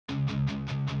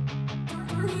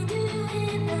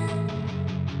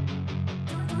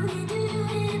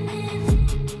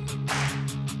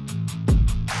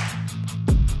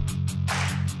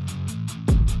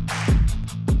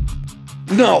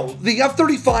No, the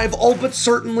F-35 all but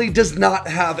certainly does not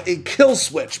have a kill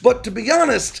switch, but to be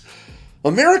honest,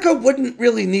 America wouldn't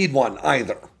really need one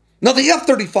either. Now, the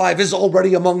F-35 is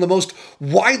already among the most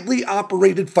widely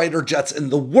operated fighter jets in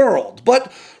the world,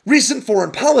 but recent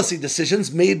foreign policy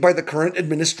decisions made by the current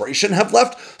administration have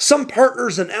left some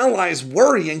partners and allies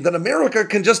worrying that America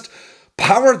can just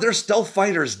power their stealth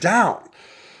fighters down.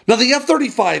 Now, the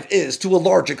F-35 is, to a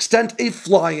large extent, a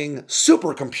flying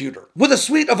supercomputer, with a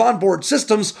suite of onboard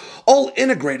systems all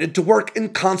integrated to work in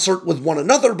concert with one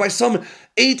another by some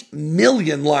 8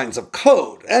 million lines of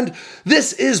code. And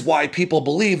this is why people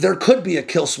believe there could be a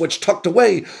kill switch tucked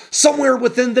away somewhere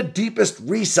within the deepest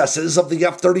recesses of the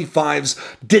F-35's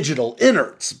digital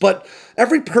innards. But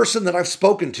every person that I've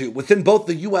spoken to within both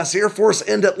the US Air Force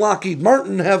and at Lockheed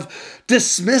Martin have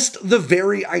dismissed the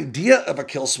very idea of a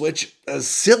kill switch as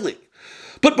silly.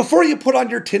 But before you put on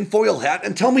your tinfoil hat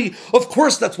and tell me, of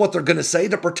course that's what they're going to say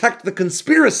to protect the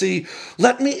conspiracy,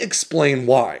 let me explain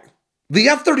why. The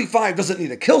F-35 doesn't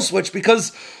need a kill switch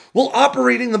because, well,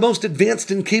 operating the most advanced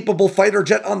and capable fighter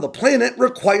jet on the planet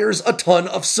requires a ton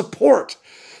of support.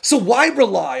 So why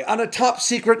rely on a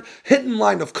top-secret hidden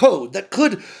line of code that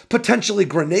could potentially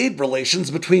grenade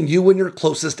relations between you and your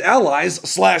closest allies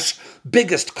 /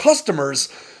 biggest customers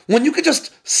when you could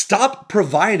just stop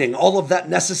providing all of that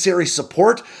necessary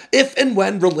support if and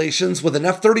when relations with an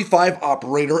F-35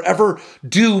 operator ever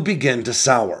do begin to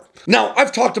sour? Now,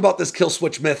 I've talked about this kill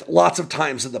switch myth lots of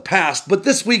times in the past, but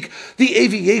this week, The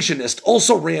Aviationist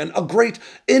also ran a great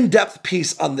in-depth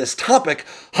piece on this topic,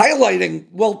 highlighting,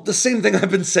 well, the same thing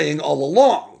I've been saying all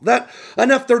along, that an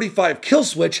F-35 kill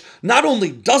switch not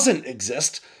only doesn't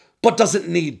exist, but doesn't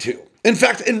need to. In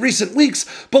fact, in recent weeks,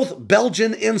 both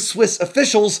Belgian and Swiss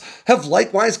officials have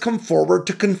likewise come forward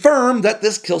to confirm that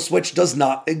this kill switch does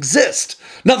not exist.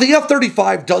 Now, the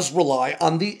F-35 does rely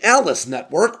on the Alice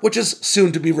network, which is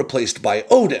soon to be replaced by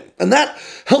Odin, and that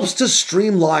helps to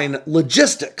streamline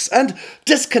logistics, and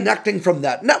disconnecting from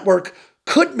that network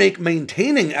could make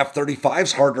maintaining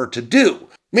F-35s harder to do.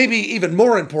 Maybe even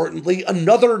more importantly,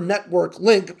 another network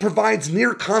link provides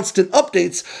near-constant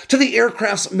updates to the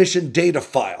aircraft's mission data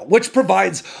file, which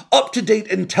provides up-to-date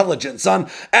intelligence on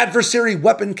adversary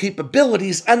weapon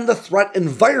capabilities and the threat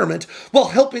environment while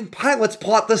helping pilots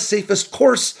plot the safest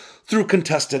course through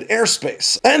contested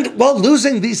airspace. And while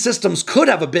losing these systems could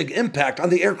have a big impact on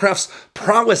the aircraft's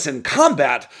prowess in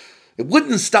combat, it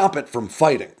wouldn't stop it from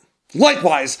fighting.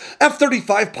 Likewise,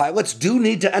 F-35 pilots do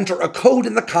need to enter a code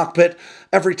in the cockpit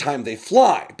every time they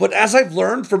fly, but as I've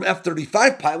learned from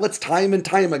F-35 pilots time and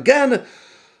time again,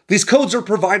 these codes are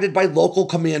provided by local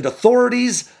command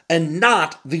authorities and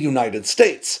not the United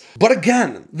States. But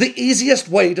again, the easiest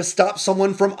way to stop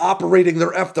someone from operating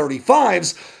their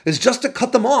F-35s is just to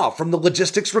cut them off from the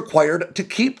logistics required to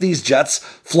keep these jets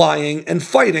flying and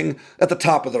fighting at the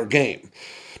top of their game.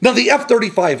 Now, the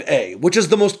F-35A, which is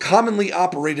the most commonly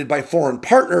operated by foreign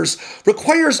partners,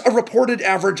 requires a reported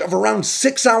average of around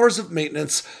 6 hours of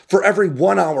maintenance for every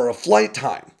 1 hour of flight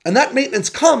time. And that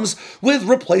maintenance comes with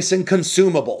replacing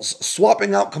consumables,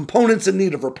 swapping out components in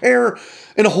need of repair,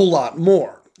 and a whole lot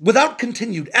more. Without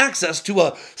continued access to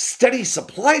a steady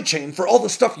supply chain for all the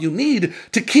stuff you need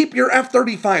to keep your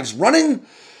F-35s running,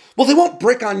 well, they won't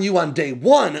brick on you on day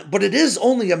one, but it is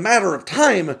only a matter of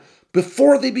time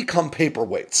before they become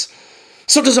paperweights.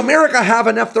 So does America have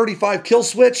an F-35 kill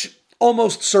switch?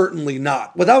 Almost certainly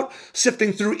not. Without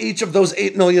sifting through each of those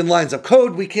 8 million lines of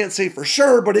code, we can't say for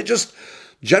sure, but it just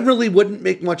generally wouldn't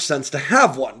make much sense to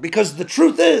have one, because the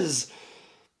truth is,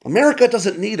 America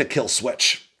doesn't need a kill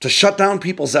switch to shut down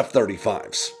people's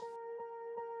F-35s.